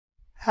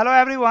Hello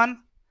everyone,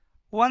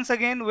 once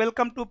again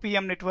welcome to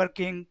PM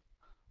Networking.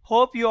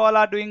 Hope you all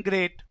are doing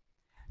great.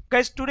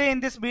 Guys, today in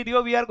this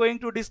video we are going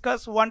to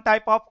discuss one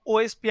type of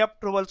OSPF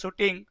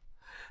troubleshooting.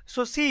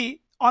 So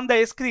see on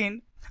the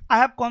screen I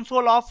have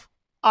console of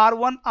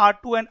R1,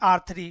 R2 and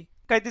R3.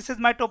 Guys, this is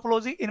my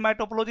topology. In my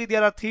topology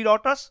there are three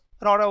routers,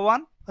 router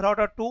 1,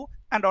 router 2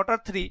 and router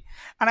 3,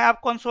 and I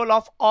have console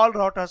of all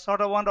routers,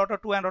 router 1, router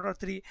 2 and router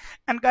 3.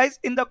 And guys,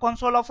 in the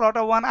console of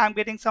router 1 I am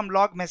getting some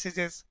log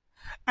messages,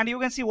 and you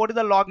can see what is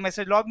the log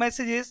message. Log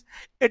message is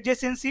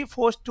adjacency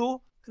forced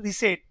to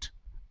reset,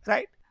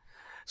 right?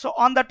 So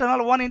on the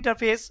tunnel 1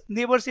 interface,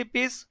 neighborship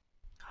is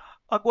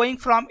going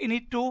from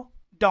init to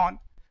down.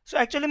 So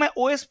actually my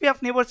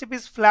OSPF neighborship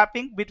is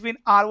flapping between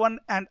R1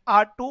 and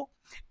R2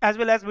 as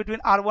well as between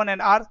R1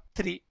 and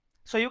R3.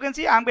 So you can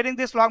see I'm getting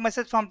this log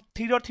message from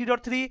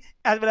 3.3.3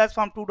 as well as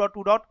from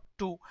 2.2.2.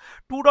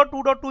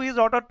 2.2.2 is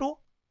router 2,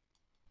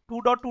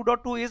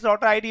 2.2.2 is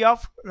router ID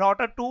of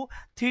router 2,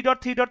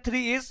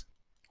 3.3.3 is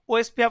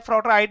OSPF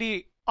router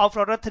ID of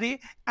router 3,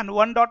 and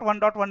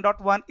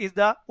 1.1.1.1 is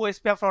the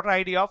OSPF router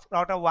ID of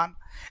router 1.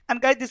 And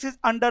guys, this is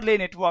underlay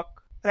network,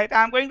 right?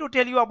 I'm going to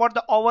tell you about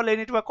the overlay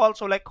network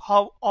also, like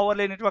how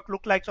overlay network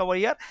look like over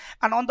here.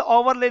 And on the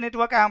overlay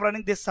network I am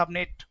running this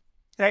subnet,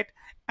 right?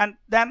 And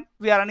then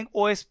we are running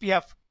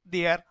OSPF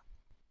there.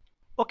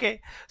 Okay,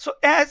 so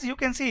as you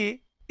can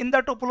see in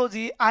the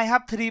topology I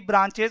have three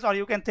branches, or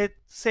you can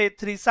say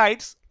three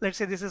sites. Let's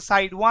say this is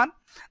side 1,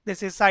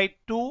 this is side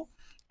 2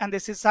 and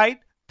this is side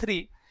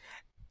 3.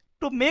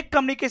 To make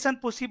communication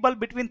possible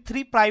between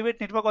three private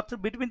network or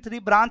between three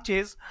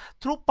branches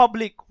through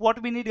public,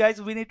 what we need,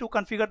 guys, we need to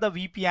configure the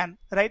VPN,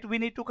 right? We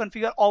need to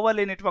configure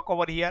overlay network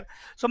over here.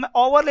 So my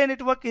overlay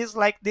network is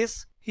like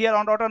this. Here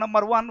on router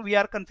number 1 we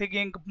are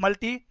configuring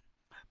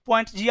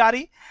multi-point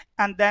GRE,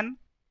 and then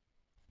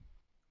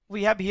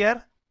we have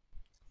here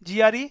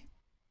GRE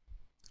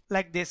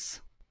like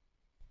this,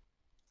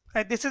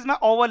 right? This is my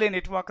overlay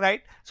network,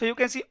 right? So you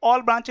can see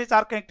all branches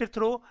are connected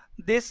through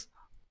this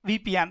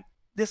VPN,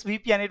 this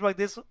VPN network,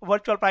 this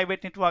virtual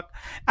private network.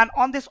 And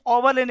on this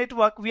overlay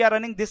network we are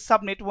running this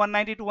subnet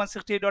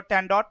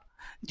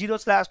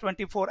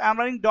 192.168.10.0/24. I'm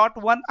running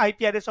 .1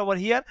 IP address over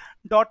here,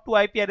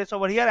 .2 IP address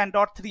over here, and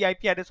 .3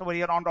 IP address over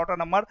here on router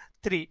number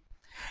 3.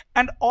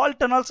 And all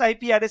tunnels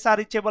IP address are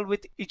reachable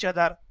with each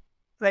other,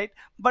 right?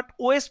 But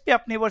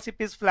OSPF neighborship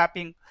is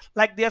flapping,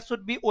 like there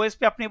should be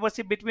OSPF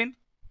neighborship between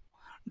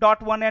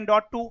 .1 and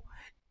 .2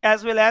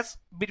 as well as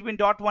between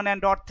 .1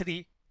 and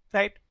 .3,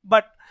 right?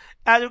 But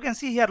as you can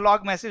see here,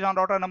 log message on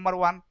router number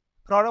 1,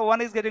 router 1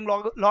 is getting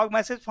log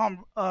message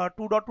from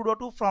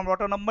 2.2.2 from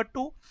router number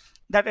 2,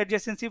 that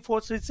adjacency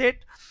force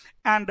reset,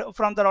 and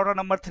from the router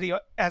number 3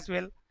 as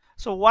well.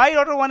 So why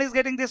router 1 is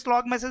getting this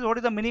log message, what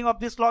is the meaning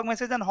of this log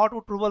message, and how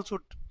to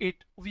troubleshoot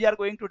it, we are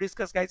going to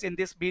discuss, guys, in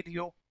this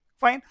video.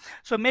 Fine,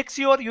 so make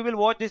sure you will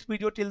watch this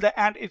video till the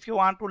end if you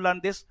want to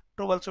learn this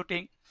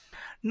troubleshooting.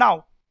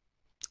 Now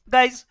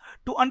guys,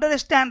 to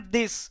understand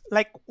this,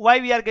 like why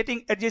we are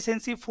getting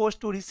adjacency forced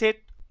to reset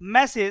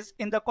message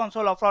in the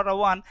console of router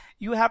 1,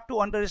 you have to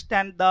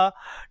understand the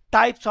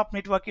types of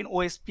network in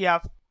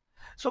OSPF.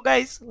 So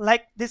guys,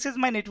 like this is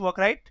my network,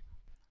 right?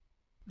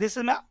 This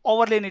is my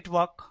overlay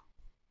network,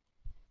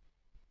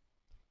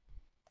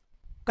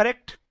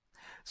 correct?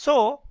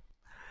 So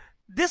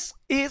this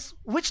is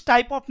which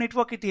type of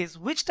network it is,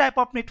 which type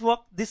of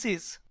network this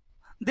is.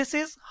 This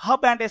is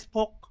hub and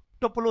spoke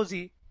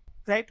topology,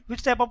 right?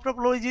 Which type of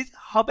topology is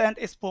hub and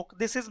spoke?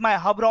 This is my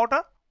hub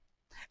router,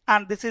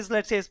 and this is,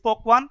 let's say,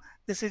 spoke 1,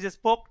 this is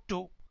spoke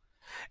 2.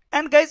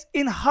 And guys,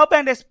 in hub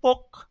and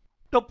spoke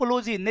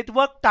topology,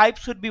 network type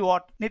should be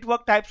what?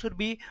 Network type should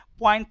be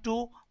point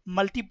to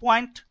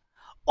multi-point,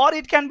 or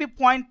it can be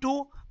point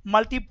to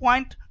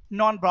multi-point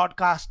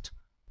non-broadcast.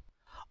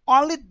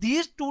 Only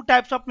these two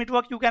types of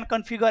network you can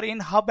configure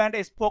in hub and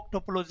spoke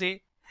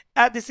topology.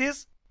 As this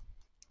is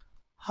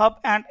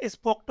hub and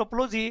spoke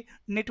topology,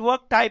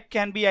 network type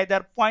can be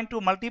either point to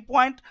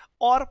multi-point,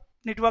 or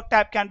network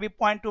type can be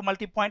point to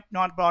multi-point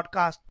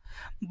non-broadcast.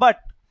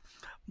 But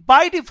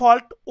by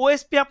default,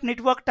 OSPF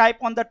network type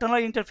on the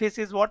tunnel interface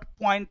is what?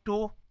 Point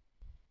to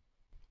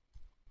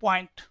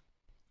point.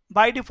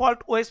 By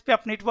default,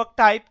 OSPF network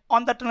type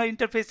on the tunnel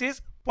interface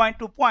is point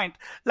to point.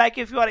 Like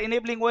if you are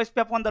enabling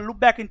OSPF on the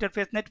loopback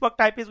interface, network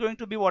type is going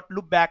to be what?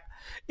 Loopback.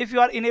 If you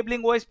are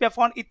enabling OSPF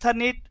on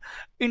Ethernet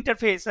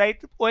interface,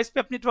 right,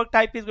 OSPF network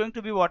type is going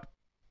to be what?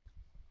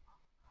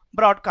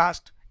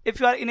 Broadcast. If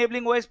you are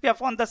enabling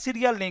OSPF on the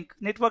serial link,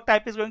 network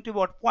type is going to be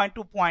what? Point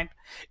to point.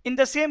 In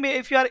the same way,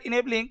 if you are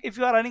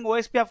running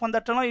OSPF on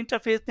the tunnel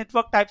interface,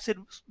 network type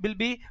will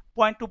be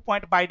point to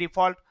point by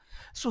default.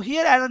 So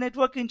here, as a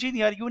network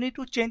engineer, you need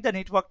to change the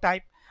network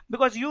type,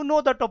 because you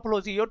know the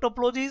topology. Your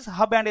topology is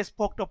hub and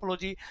spoke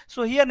topology.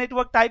 So here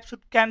network type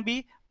can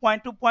be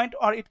point to point,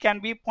 or it can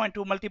be point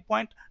to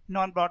multi-point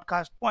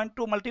non-broadcast, point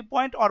to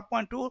multi-point or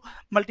point to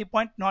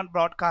multi-point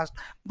non-broadcast.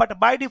 But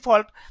by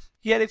default,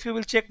 here if you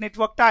will check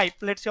network type,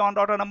 let's say on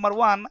router number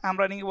 1, I'm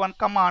running one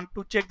command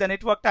to check the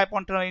network type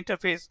on tunnel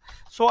interface.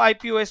 So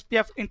IP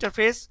OSPF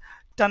interface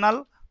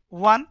tunnel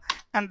 1,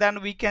 and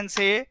then we can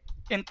say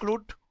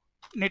include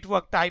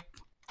network type.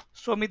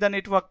 Show me the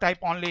network type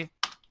only.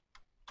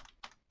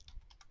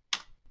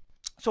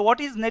 So what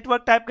is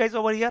network type, guys,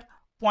 over here?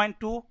 Point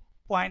to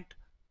point.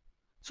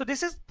 So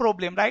this is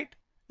problem, right?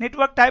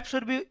 Network type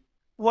should be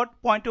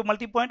what? Point to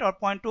multi-point or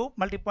point to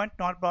multi-point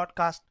not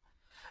broadcast.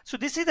 So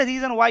this is the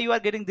reason why you are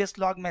getting this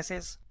log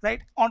message, right?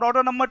 On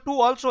order number 2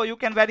 also you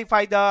can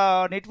verify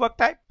the network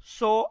type.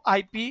 So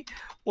IP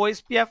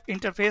OSPF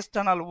interface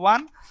tunnel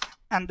 1,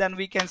 and then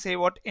we can say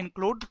what?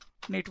 Include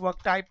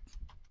network type.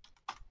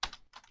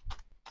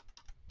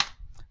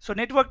 So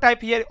network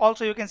type here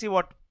also you can see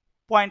what?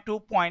 Point to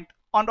point.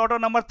 On order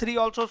number 3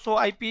 also, so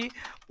IP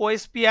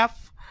OSPF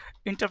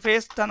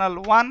interface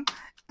tunnel 1,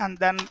 and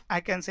then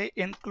I can say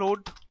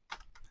include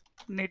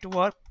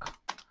network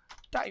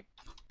type.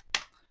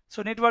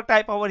 So network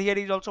type over here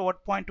is also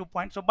what? Point to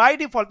point. So by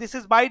default, this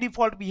is by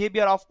default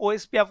behavior of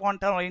OSPF on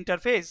tunnel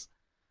interface,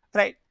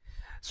 right?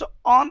 So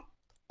on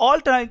all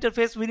tunnel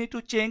interface we need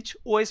to change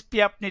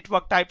OSPF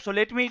network type. So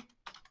let me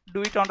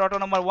do it on order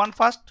number 1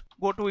 first.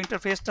 Go to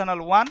interface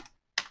tunnel 1,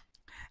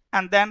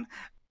 and then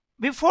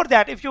before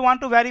that, if you want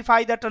to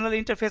verify the tunnel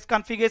interface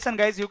configuration,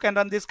 guys, you can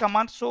run this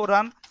command. So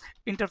run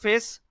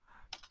interface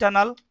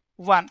tunnel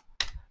 1.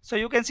 So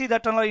you can see the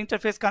tunnel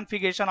interface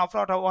configuration of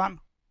router 1,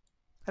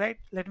 right?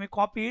 Let me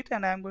copy it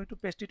and I am going to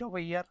paste it over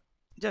here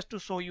just to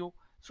show you.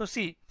 So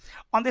see,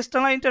 on this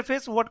tunnel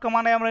interface, what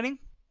command I am running?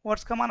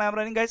 What's command I am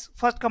running, guys?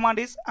 First command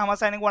is I'm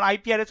assigning one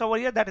IP address over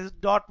here, that is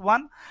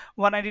 .1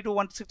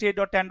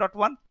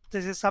 192.168.10.1.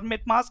 This is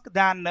subnet mask.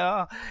 Then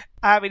I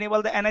have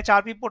enabled the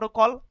FHRP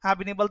protocol. I have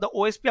enabled the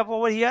OSPF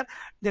over here.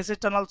 This is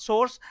tunnel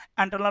source,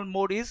 and tunnel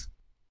mode is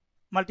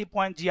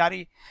multi-point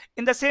GRE.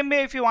 In the same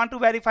way, if you want to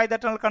verify the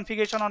tunnel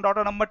configuration on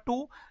router number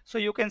 2, so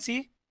you can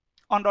see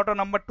on router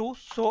number 2,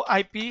 so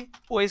IP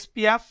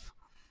OSPF,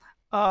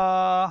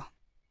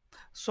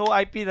 so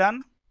IP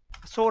run,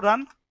 so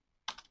run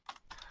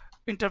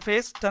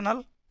interface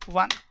tunnel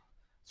 1.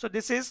 So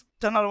this is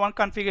tunnel 1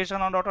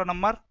 configuration on router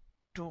number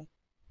 2.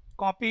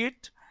 Copy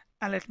it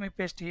and let me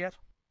paste here.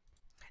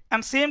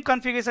 And same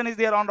configuration is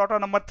there on router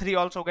number 3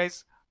 also,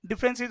 guys.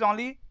 Difference is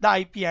only the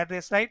IP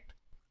address, right?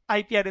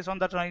 IP address on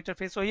the tunnel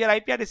interface. So here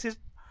IP address is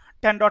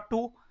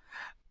 10.2.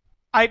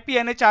 IP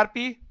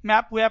NHRP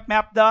map, we have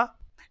mapped the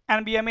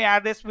NBMA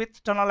address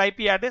with tunnel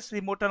IP address,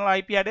 remote tunnel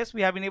IP address.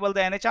 We have enabled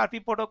the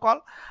FHRP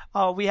protocol.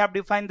 We have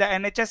defined the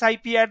NHS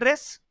IP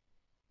address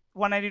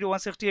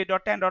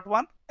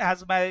 192.168.10.1,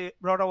 as my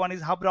router 1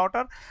 is hub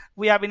router.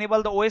 We have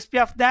enabled the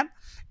OSPF then,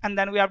 and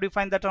then we have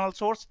defined the tunnel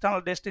source,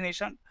 tunnel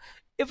destination.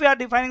 If we are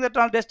defining the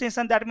tunnel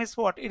destination, that means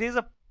what? It is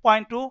a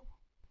point to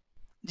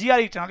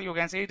GRE tunnel, you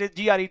can say it is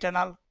GRE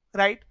tunnel,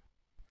 right?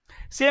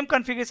 Same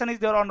configuration is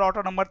there on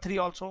router number 3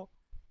 also,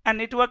 and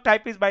network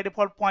type is by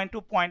default point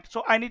to point.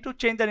 So I need to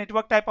change the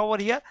network type over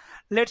here.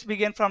 Let's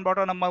begin from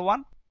router number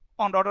 1.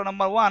 On router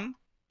number 1,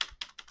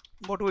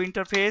 go to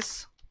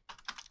interface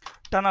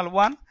tunnel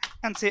 1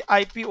 and say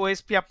IP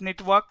OSPF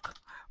network.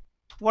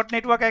 What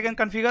network I can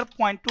configure?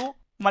 Point to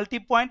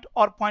multi-point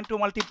or point to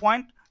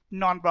multi-point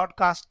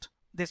non-broadcast.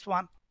 This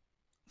one,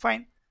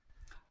 fine.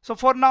 So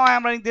for now I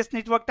am running this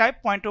network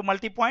type, point to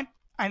multi-point.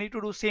 I need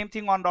to do same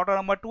thing on router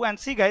number 2, and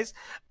see, guys,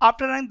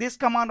 after running this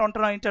command on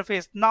tunnel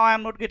interface, now I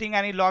am not getting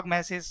any log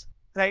message,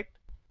 right?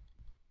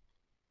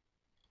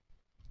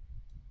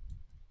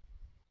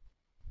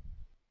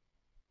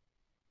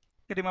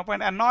 Getting my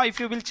point? And now if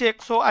you will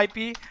check, so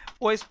IP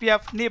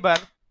OSPF neighbor,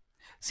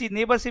 see,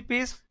 neighborship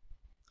is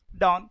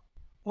down.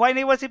 Why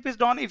neighborship is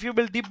down? If you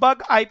will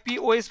debug IP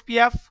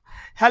OSPF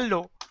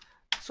hello,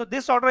 so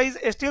this order is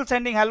still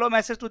sending hello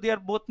message to their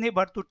both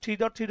neighbor, to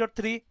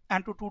 3.3.3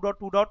 and to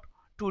 2.2.2,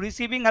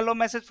 receiving hello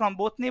message from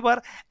both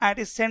neighbor, and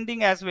is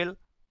sending as well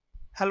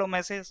hello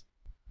message.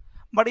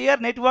 But here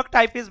network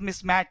type is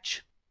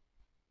mismatch.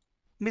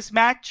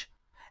 Mismatch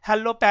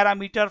hello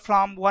parameter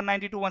from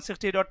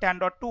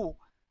 192.168.10.2.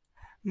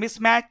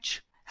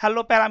 Mismatch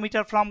hello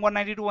parameter from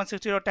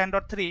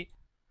 192.168.10.3.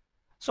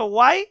 So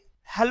why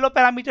hello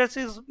parameters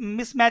is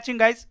mismatching,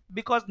 guys?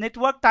 Because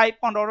network type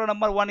on router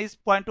number 1 is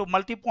point to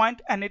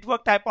multi-point, and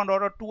network type on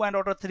router 2 and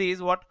router 3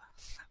 is what?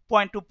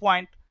 Point to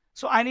point.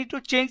 So I need to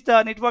change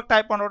the network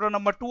type on router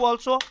number 2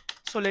 also.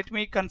 So let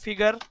me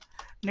configure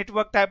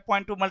network type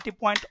point to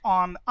multi-point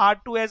on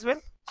R2 as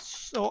well.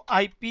 So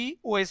IP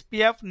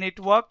OSPF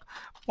network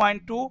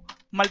point to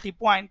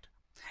multi-point.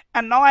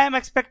 And now I am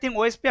expecting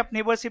OSPF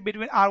neighborship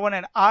between R1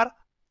 and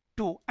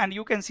R2, and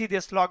you can see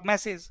this log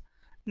message.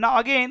 Now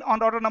again on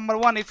router number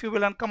 1, if you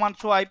will run command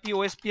show IP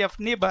OSPF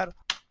neighbor,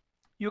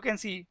 you can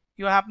see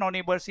you have now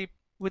neighborship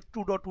with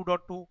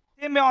 2.2.2.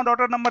 Same way on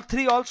router number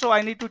 3 also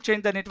I need to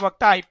change the network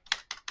type.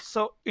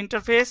 So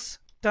interface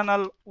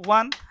tunnel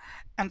 1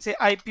 and say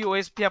IP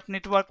OSPF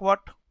network what?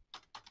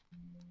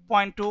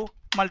 Point to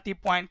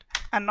multi-point.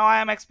 And now I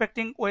am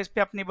expecting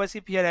OSPF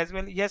neighborship here as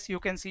well. Yes, you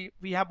can see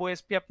we have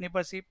OSPF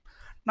neighborship.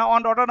 Now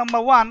on router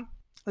number 1,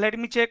 let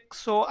me check.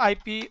 So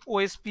IP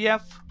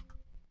OSPF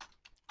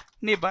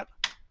neighbor.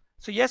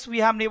 So yes, we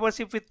have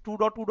neighborship with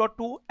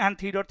 2.2.2 and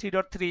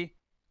 3.3.3,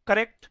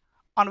 correct?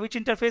 On which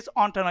interface?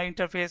 On tunnel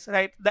interface,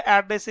 right? The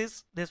address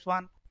is this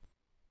one.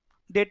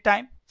 Date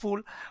time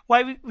full.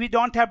 Why we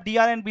don't have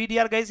DR and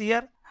BDR guys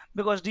here?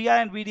 Because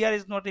DR and BDR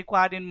is not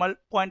required in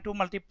point to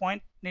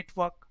multi-point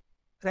network,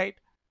 right?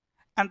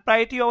 And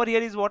priority over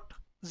here is what?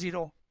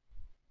 0.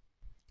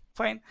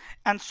 Fine.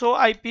 And so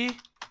IP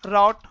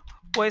route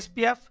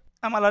OSPF.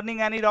 Am I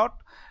learning any route?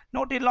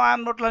 No, till now I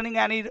am not learning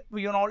any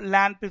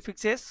LAN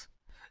prefixes.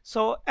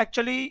 So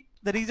actually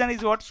the reason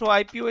is what? So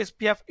IP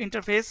OSPF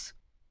interface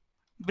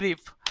brief.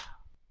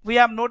 We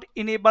have not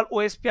enabled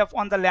OSPF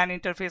on the LAN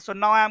interface. So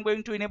now I am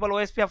going to enable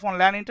OSPF on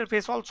LAN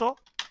interface also.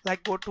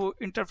 Like go to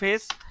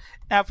interface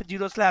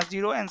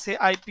F0/0 and say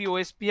IP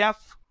OSPF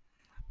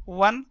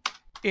 1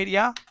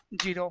 area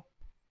 0.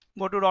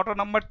 Go to router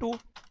number 2,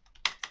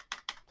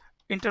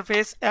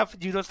 interface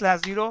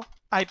F0/0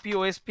 IP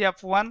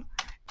OSPF 1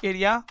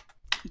 area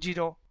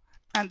 0,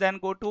 and then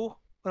go to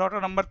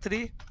router number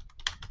 3,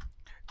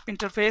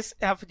 interface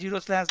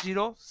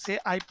F0/0 say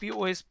IP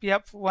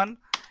OSPF 1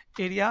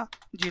 area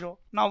 0.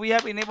 Now we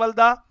have enabled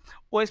the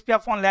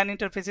OSPF on LAN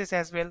interfaces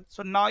as well.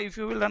 So now if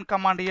you will run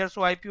command here,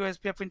 so IP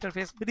OSPF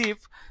interface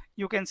brief,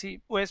 you can see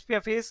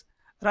OSPF is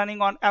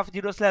running on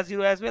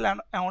F0/0 as well and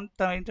on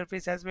the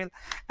interface as well.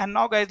 And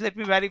now guys, let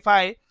me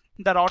verify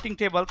the routing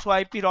table. So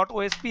IP route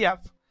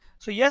OSPF.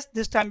 So yes,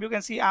 this time you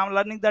can see I'm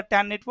learning the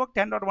 10 network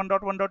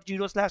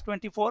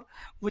 10.1.1.0/24,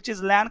 which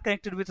is LAN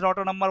connected with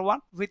router number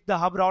 1 with the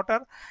hub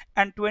router,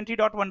 and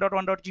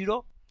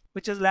 20.1.1.0,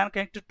 which is LAN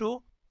connected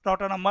to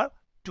router number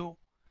 2.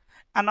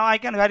 And now I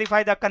can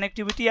verify the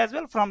connectivity as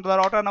well. From the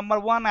router number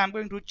 1, I'm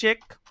going to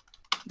check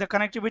the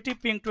connectivity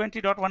ping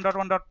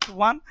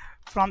 20.1.1.1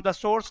 from the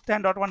source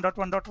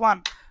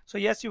 10.1.1.1. So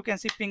yes, you can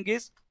see ping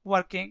is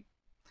working.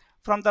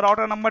 From the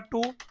router number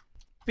 2,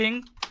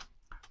 ping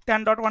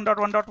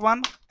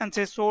 10.1.1.1 and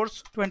say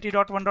source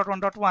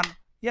 20.1.1.1.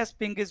 Yes,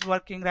 ping is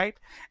working, right?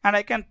 And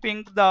I can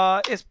ping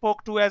the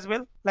spoke 2 as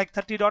well, like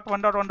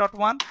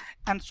 30.1.1.1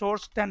 and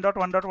source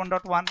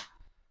 10.1.1.1.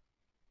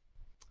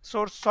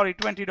 Source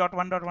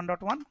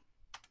 20.1.1.1.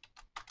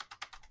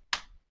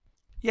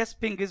 Yes,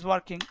 ping is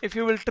working. If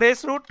you will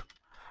trace route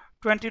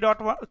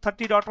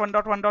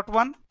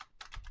 30.1.1.1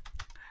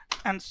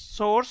 and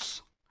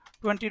source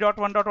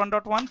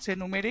 20.1.1.1 say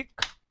numeric.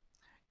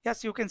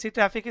 Yes, you can see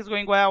traffic is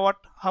going via what?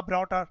 Hub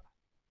router.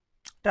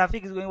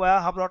 Traffic is going via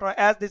hub router,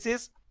 as this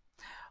is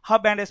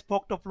hub and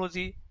spoke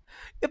topology.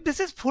 If this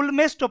is full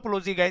mesh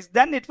topology guys,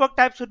 then network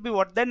type should be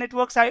what? Then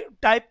network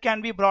type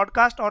can be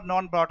broadcast or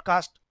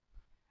non-broadcast.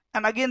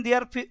 And again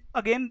DR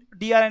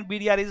and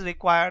BDR is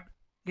required.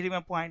 Give me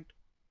a point.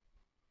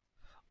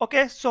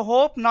 Okay, so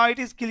hope now it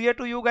is clear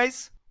to you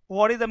guys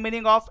what is the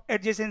meaning of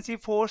adjacency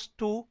forced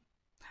to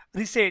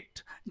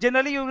reset.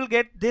 Generally you will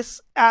get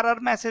this error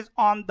message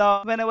on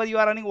the whenever you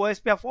are running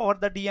OSPF over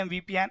the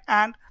DMVPN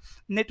and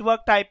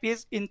network type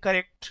is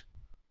incorrect.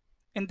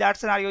 In that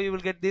scenario you will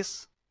get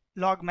this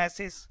log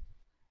message.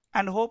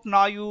 And hope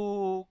now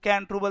you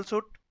can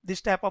troubleshoot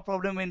this type of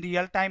problem in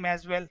real time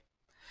as well.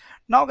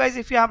 Now guys,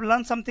 if you have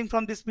learned something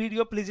from this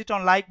video, please hit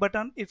on like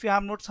button. If you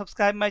have not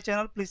subscribed my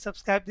channel, please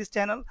subscribe this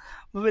channel.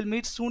 We will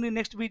meet soon in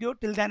next video.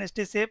 Till then,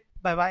 stay safe.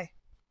 Bye bye.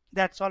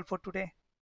 That's all for today.